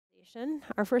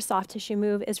Our first soft tissue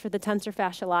move is for the tensor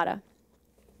fascia latae.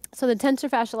 So the tensor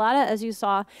fascia latae, as you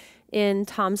saw in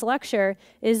Tom's lecture,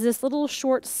 is this little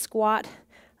short, squat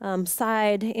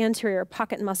side anterior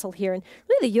pocket muscle here. And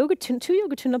really the two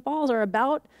yoga tune-up balls are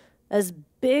about as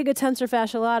big a tensor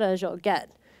fascia latae as you'll get.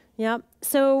 Yep.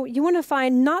 So you want to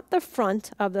find not the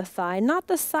front of the thigh, not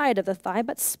the side of the thigh,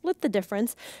 but split the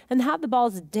difference and have the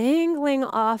balls dangling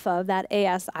off of that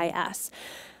ASIS.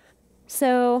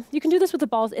 So you can do this with the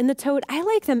balls in the tote. I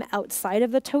like them outside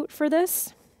of the tote for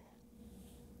this.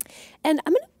 And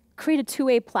I'm going to create a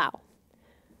two-way plow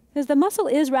because the muscle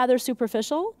is rather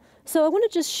superficial. So I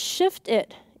want to just shift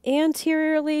it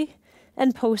anteriorly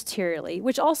and posteriorly,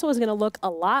 which also is going to look a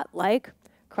lot like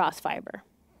cross fiber.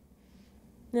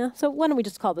 Yeah, so why don't we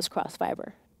just call this cross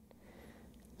fiber?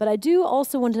 But I do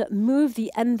also want to move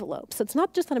the envelope. So it's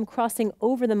not just that I'm crossing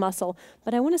over the muscle,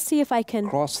 but I want to see if I can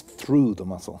cross through the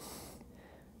muscle.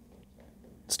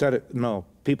 No,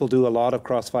 people do a lot of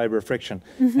cross fiber friction,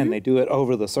 and they do it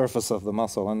over the surface of the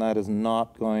muscle, and that is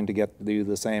not going to get you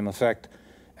the same effect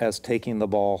as taking the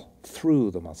ball through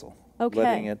the muscle.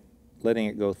 Okay. Letting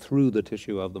it go through the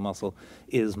tissue of the muscle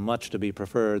is much to be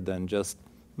preferred than just,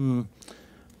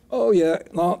 oh yeah,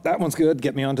 no, that one's good,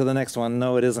 get me on to the next one.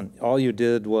 No, it isn't. All you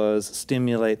did was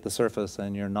stimulate the surface,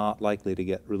 and you're not likely to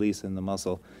get release in the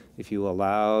muscle. If you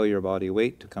allow your body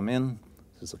weight to come in,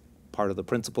 this is part of the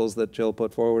principles that Jill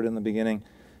put forward in the beginning,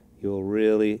 you'll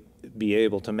really be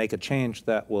able to make a change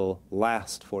that will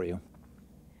last for you.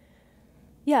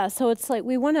 Yeah, so it's like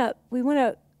we want to,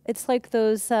 it's like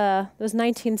those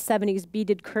 1970s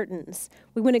beaded curtains.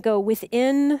 We want to go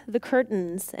within the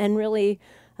curtains and really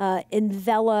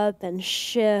envelop and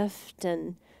shift,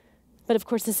 but of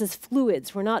course this is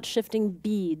fluids. We're not shifting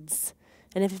beads.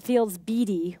 And if it feels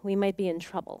beady, we might be in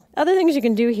trouble. Other things you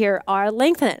can do here are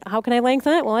lengthen it. How can I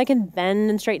lengthen it? Well, I can bend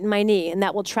and straighten my knee, and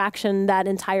that will traction that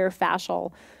entire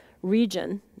fascial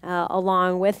region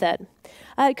along with it.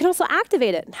 You can also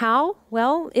activate it. How?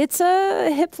 Well, it's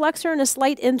a hip flexor and a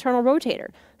slight internal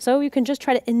rotator. So you can just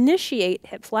try to initiate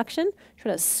hip flexion,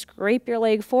 try to scrape your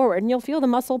leg forward, and you'll feel the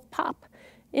muscle pop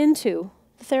into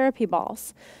the therapy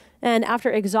balls. And after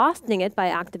exhausting it by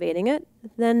activating it,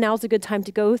 then now's a good time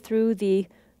to go through the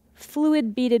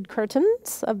fluid beaded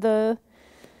curtains of the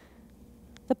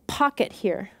pocket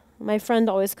here. My friend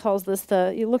always calls this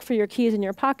you look for your keys in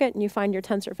your pocket and you find your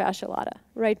tensor fascia latae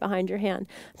right behind your hand.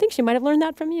 I think she might have learned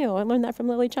that from you. I learned that from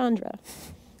Lily Chandra.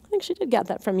 I think she did get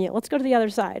that from you. Let's go to the other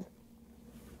side.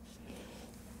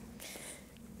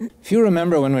 If you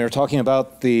remember when we were talking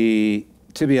about the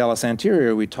tibialis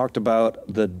anterior, we talked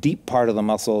about the deep part of the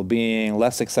muscle being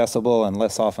less accessible and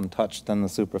less often touched than the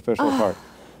superficial part.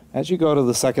 As you go to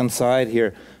the second side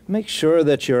here, make sure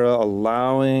that you're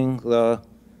allowing the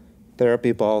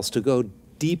therapy balls to go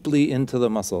deeply into the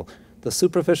muscle. The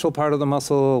superficial part of the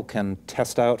muscle can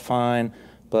test out fine,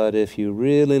 but if you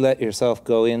really let yourself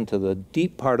go into the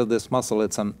deep part of this muscle,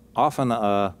 it's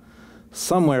often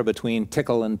somewhere between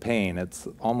tickle and pain. It's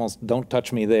almost don't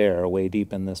touch me there, way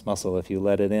deep in this muscle if you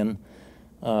let it in.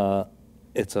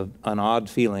 It's an odd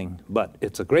feeling, but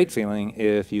it's a great feeling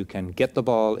if you can get the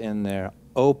ball in there,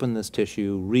 open this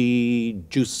tissue,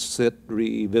 rejuice it,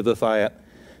 revivify it.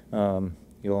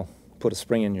 You'll put a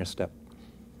spring in your step.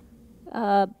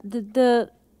 The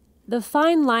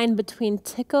fine line between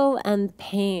tickle and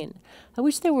pain. I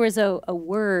wish there was a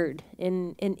word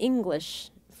in English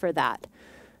for that.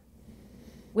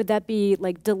 Would that be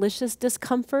like delicious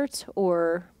discomfort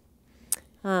or?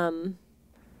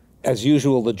 As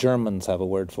usual, the Germans have a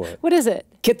word for it. What is it?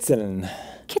 Kitzeln.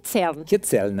 Kitzeln.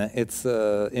 Kitzeln. It's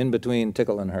in between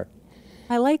tickle and hurt.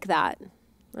 I like that.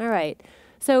 All right.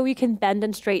 So you can bend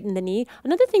and straighten the knee.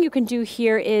 Another thing you can do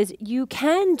here is you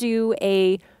can do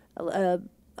a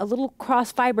little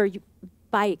cross fiber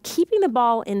by keeping the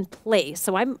ball in place.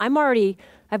 So I've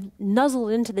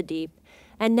nuzzled into the deep,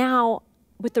 and now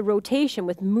with the rotation,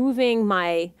 with moving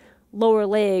my lower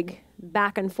leg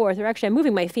back and forth, or actually I'm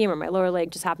moving my femur, my lower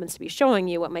leg just happens to be showing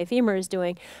you what my femur is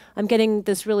doing, I'm getting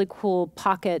this really cool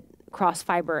pocket cross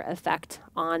fiber effect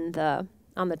on the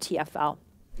TFL.